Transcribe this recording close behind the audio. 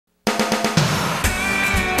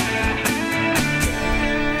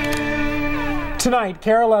Tonight,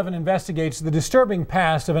 KARE 11 investigates the disturbing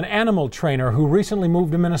past of an animal trainer who recently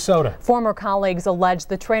moved to Minnesota. Former colleagues allege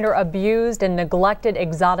the trainer abused and neglected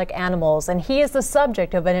exotic animals, and he is the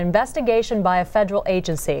subject of an investigation by a federal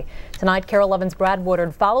agency. Tonight, KARE 11's Brad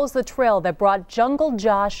Woodard follows the trail that brought Jungle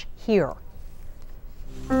Josh here.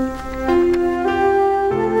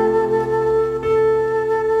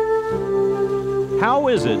 How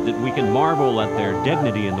is it that we can marvel at their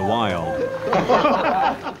dignity in the wild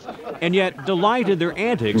and yet delight in their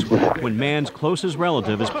antics when man's closest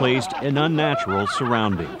relative is placed in unnatural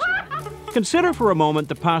surroundings? Consider for a moment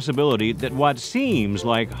the possibility that what seems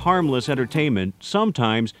like harmless entertainment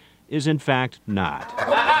sometimes is in fact not.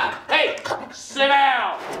 Hey, sit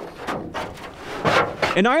down!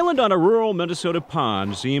 An island on a rural Minnesota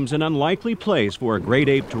pond seems an unlikely place for a great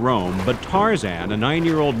ape to roam, but Tarzan, a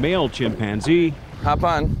 9-year-old male chimpanzee, hop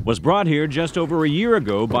on, was brought here just over a year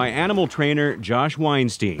ago by animal trainer Josh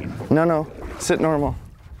Weinstein. No, sit normal.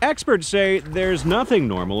 Experts say there's nothing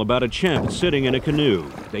normal about a chimp sitting in a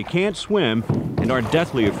canoe. They can't swim and are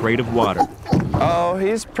deathly afraid of water. Oh,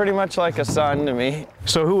 he's pretty much like a son to me.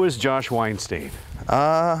 So who is Josh Weinstein?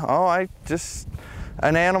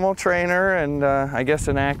 An animal trainer and I guess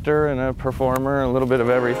an actor and a performer, a little bit of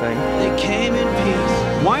everything. They came in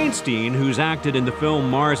peace. Weinstein, who's acted in the film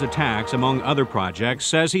Mars Attacks, among other projects,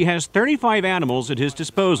 says he has 35 animals at his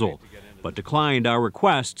disposal, but declined our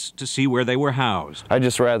requests to see where they were housed. I'd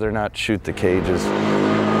just rather not shoot the cages.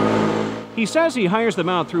 He says he hires them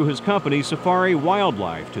out through his company, Safari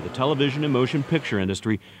Wildlife, to the television and motion picture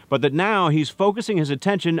industry, but that now he's focusing his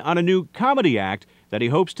attention on a new comedy act that he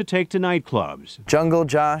hopes to take to nightclubs. Jungle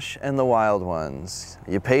Josh and the Wild Ones.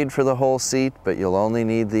 You paid for the whole seat, but you'll only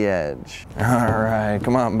need the edge. All right,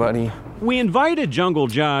 come on, buddy. We invited Jungle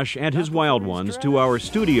Josh and his Wild Ones to our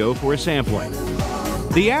studio for a sampling.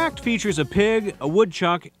 The act features a pig, a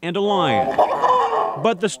woodchuck, and a lion.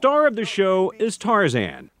 But the star of the show is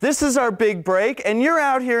Tarzan. This is our big break, and you're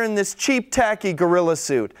out here in this cheap, tacky gorilla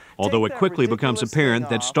suit. Although it quickly becomes apparent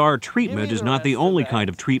that star treatment is not the only kind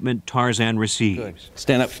of treatment Tarzan receives.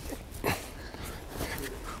 Stand up.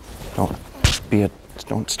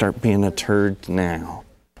 Don't start being a turd now.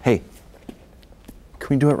 Hey, can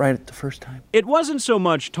we do it right at the first time? It wasn't so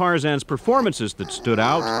much Tarzan's performances that stood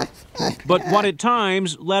out, but what at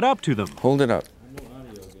times led up to them. Hold it up.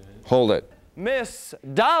 Hold it. Miss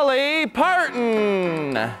Dolly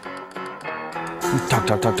Parton.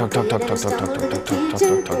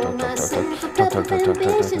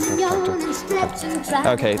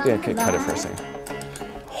 Okay, cut it for a second.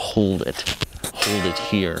 Hold it. Hold it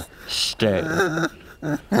here. Stay.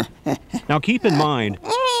 Now keep in mind,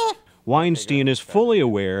 Weinstein is fully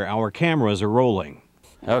aware our cameras are rolling.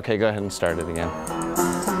 Okay, go ahead and start it again.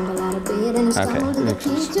 Okay.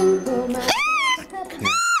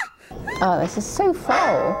 Oh, this is so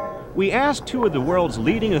foul. We asked two of the world's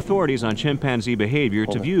leading authorities on chimpanzee behavior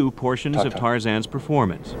to view portions of Tarzan's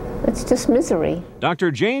performance. It's just misery.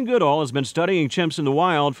 Dr. Jane Goodall has been studying chimps in the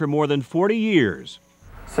wild for more than 40 years.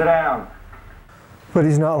 Sit down. But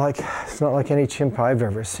it's not like any chimp I've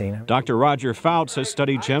ever seen. Dr. Roger Fouts has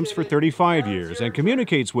studied chimps for 35 years and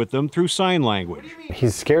communicates with them through sign language.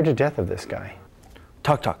 He's scared to death of this guy.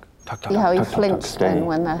 Talk. See how he flinched then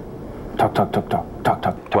when the...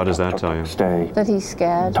 Talk. What does that tell you? Stay. That he's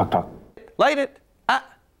scared. Talk. Light it.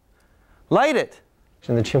 Light it.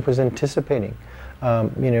 And the chimp was anticipating,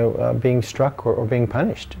 being struck or being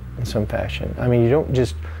punished in some fashion. I mean, you don't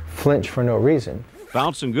just flinch for no reason.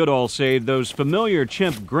 Fouts and Goodall say those familiar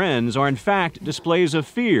chimp grins are in fact displays of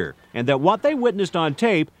fear, and that what they witnessed on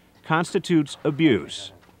tape constitutes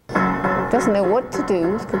abuse. Doesn't know what to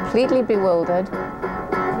do, is completely bewildered.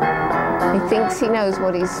 He thinks he knows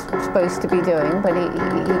what he's supposed to be doing, but he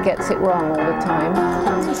gets it wrong all the time.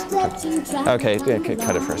 Okay,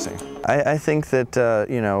 cut it for a second. I think that,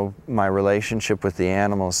 my relationship with the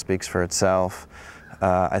animals speaks for itself.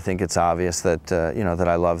 I think it's obvious that, that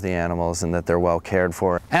I love the animals and that they're well cared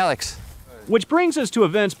for. Alex. Which brings us to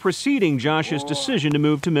events preceding Josh's decision to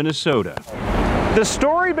move to Minnesota. The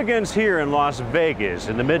story begins here in Las Vegas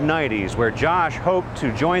in the mid-90s, where Josh hoped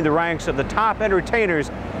to join the ranks of the top entertainers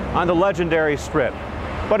on the legendary Strip.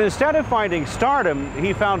 But instead of finding stardom,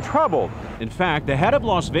 he found trouble. In fact, the head of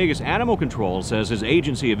Las Vegas Animal Control says his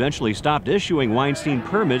agency eventually stopped issuing Weinstein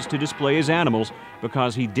permits to display his animals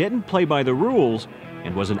because he didn't play by the rules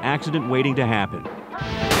and was an accident waiting to happen.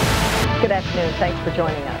 Good afternoon. Thanks for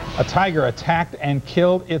joining us. A tiger attacked and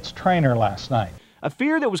killed its trainer last night. A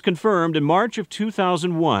fear that was confirmed in March of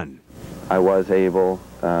 2001. I was able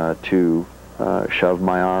to shove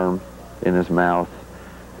my arm in his mouth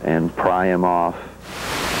and pry him off.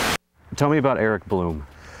 Tell me about Eric Bloom.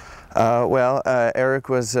 Eric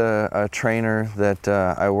was a trainer that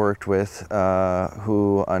I worked with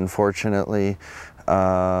who unfortunately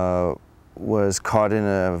was caught in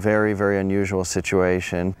a very, very unusual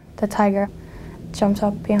situation. The tiger jumped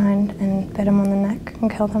up behind and bit him on the neck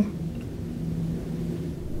and killed him.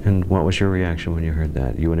 And what was your reaction when you heard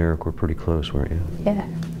that? You and Eric were pretty close, weren't you? Yeah.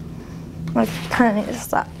 I kind of need to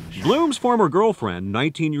stop. Bloom's former girlfriend,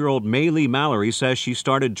 19-year-old Maylee Mallory, says she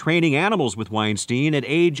started training animals with Weinstein at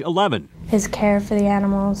age 11. His care for the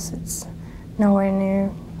animals, it's nowhere near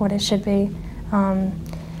what it should be.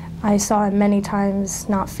 I saw him many times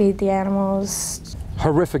not feed the animals.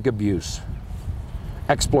 Horrific abuse,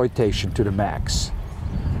 exploitation to the max,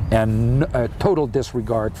 and a total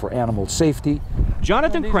disregard for animal safety.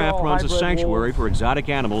 Jonathan Kraft runs a sanctuary for exotic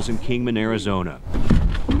animals in Kingman, Arizona.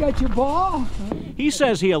 You got your ball? He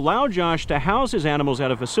says he allowed Josh to house his animals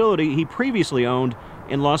at a facility he previously owned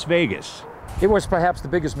in Las Vegas. It was perhaps the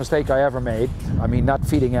biggest mistake I ever made. I mean, not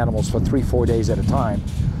feeding animals for 3-4 days at a time,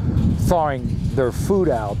 thawing their food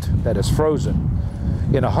out that is frozen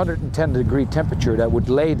in 110-degree temperature that would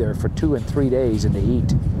lay there for 2 and 3 days in the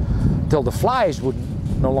heat, till the flies would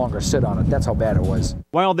no longer sit on it. That's how bad it was.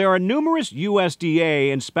 While there are numerous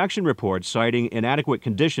USDA inspection reports citing inadequate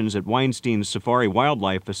conditions at Weinstein's Safari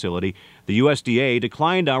Wildlife Facility, the USDA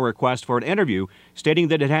declined our request for an interview, stating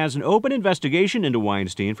that it has an open investigation into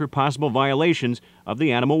Weinstein for possible violations of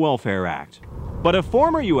the Animal Welfare Act. But a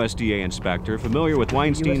former USDA inspector familiar with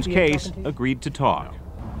Weinstein's case agreed to talk.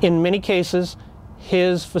 In many cases,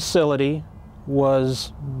 his facility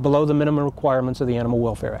was below the minimum requirements of the Animal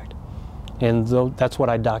Welfare Act. And that's what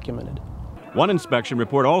I documented. One inspection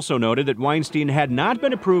report also noted that Weinstein had not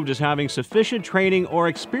been approved as having sufficient training or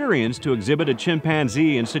experience to exhibit a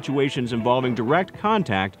chimpanzee in situations involving direct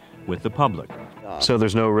contact with the public. So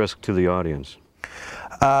there's no risk to the audience?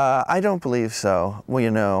 I don't believe so.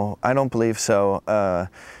 Well, I don't believe so.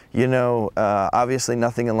 Obviously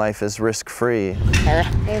nothing in life is risk-free.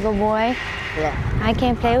 Hey, little boy. Yeah. I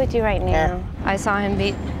can't play with you right now. Yeah. I saw him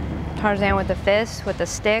beat Tarzan with a fist, with a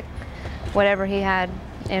stick, whatever he had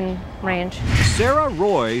in range. Sarah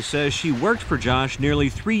Roy says she worked for Josh nearly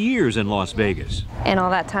 3 years in Las Vegas. In all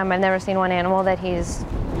that time, I've never seen one animal that he's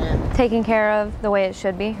taken care of the way it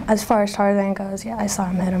should be. As far as Tarzan goes, yeah, I saw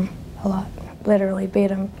him hit him a lot. Literally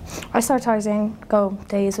beat him. I saw Tarzan go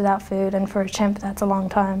days without food, and for a chimp, that's a long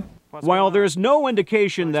time. While there's no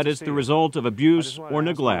indication that it's the result of abuse or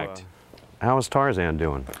neglect. How is Tarzan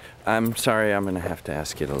doing? I'm sorry, I'm going to have to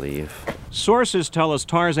ask you to leave. Sources tell us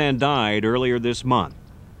Tarzan died earlier this month,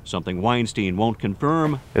 something Weinstein won't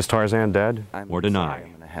confirm. Is Tarzan dead or deny? I'm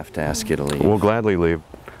going to have to ask you to leave. We'll gladly leave.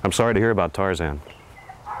 I'm sorry to hear about Tarzan.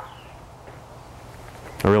 I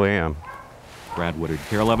really am. Brad Woodard,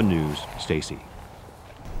 KARE 11 News, Stacy.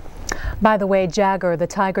 By the way, Jagger, the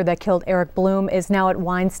tiger that killed Eric Bloom, is now at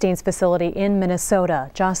Weinstein's facility in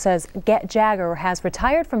Minnesota. Josh says Jagger has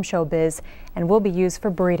retired from showbiz and will be used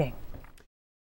for breeding.